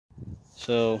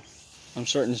So I'm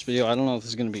starting this video. I don't know if this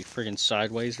is going to be friggin'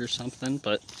 sideways or something,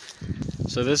 but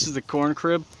so this is the corn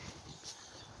crib.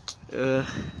 And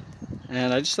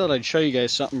I just thought I'd show you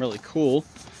guys something really cool.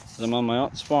 I'm on my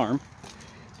aunt's farm,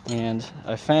 and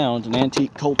I found an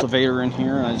antique cultivator in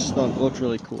here, and I just thought it looked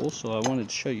really cool, so I wanted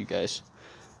to show you guys.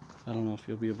 I don't know if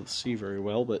you'll be able to see very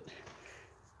well, but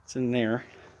it's in there.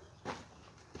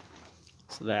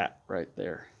 It's that right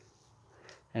there.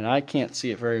 And I can't see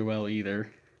it very well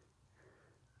either.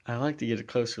 I like to get a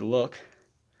closer look.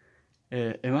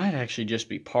 It might actually just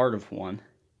be part of one,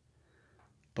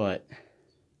 but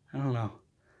I don't know.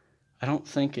 I don't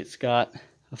think it's got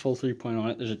a full 3-point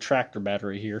on it. There's a tractor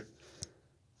battery here.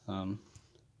 If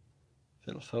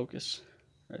it'll focus,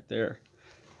 right there.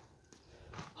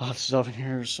 Lots of stuff in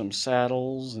here, some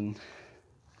saddles, and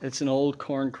it's an old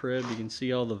corn crib. You can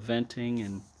see all the venting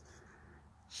and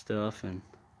stuff, and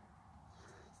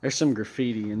there's some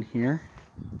graffiti in here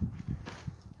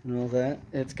and all that.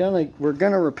 We're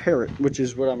gonna repair it, which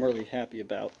is what I'm really happy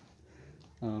about.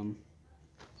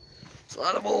 There's a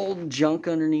lot of old junk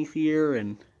underneath here,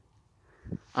 and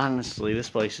honestly, this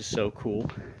place is so cool.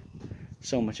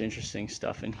 So much interesting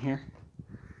stuff in here.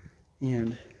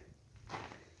 And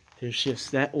there's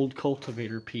just that old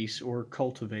cultivator piece, or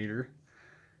cultivator,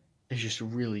 is just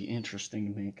really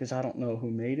interesting to me, because I don't know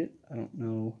who made it. I don't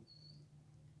know,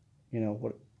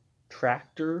 what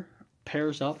tractor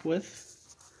pairs up with,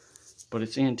 but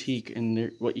it's antique.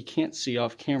 And what you can't see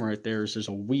off camera right there is there's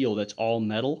a wheel that's all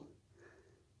metal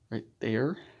right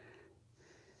there,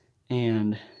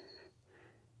 and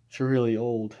it's really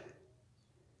old.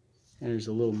 And there's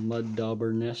a little mud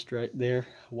dauber nest right there.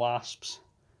 Wasps.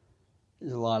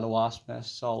 There's a lot of wasp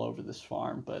nests all over this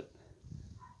farm, but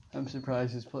I'm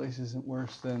surprised this place isn't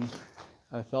worse than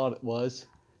I thought it was.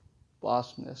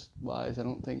 Wasp nest wise, I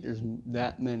don't think there's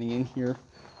that many in here,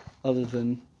 other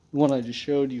than the one I just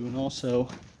showed you, and also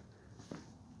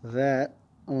that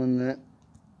on that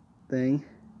thing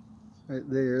right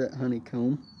there, that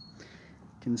honeycomb. You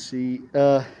can see,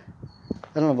 I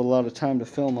don't have a lot of time to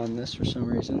film on this for some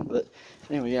reason, but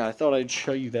anyway, yeah, I thought I'd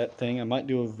show you that thing. I might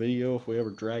do a video if we ever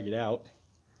drag it out.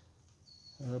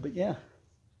 But yeah,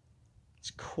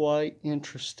 it's quite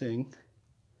interesting.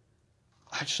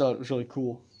 I just thought it was really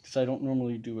cool, because I don't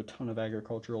normally do a ton of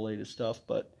agricultural-related stuff,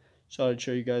 but so I'd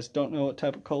show you guys. Don't know what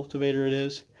type of cultivator it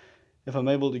is. If I'm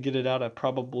able to get it out, I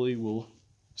probably will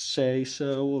say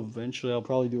so. Eventually, I'll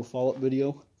probably do a follow-up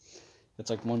video. It's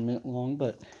like 1 minute long,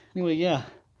 but anyway, yeah.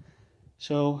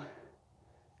 So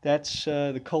that's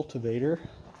the cultivator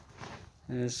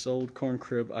and this old corn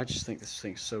crib. I just think this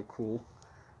thing's so cool.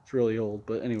 It's really old,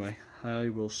 but anyway, I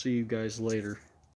will see you guys later.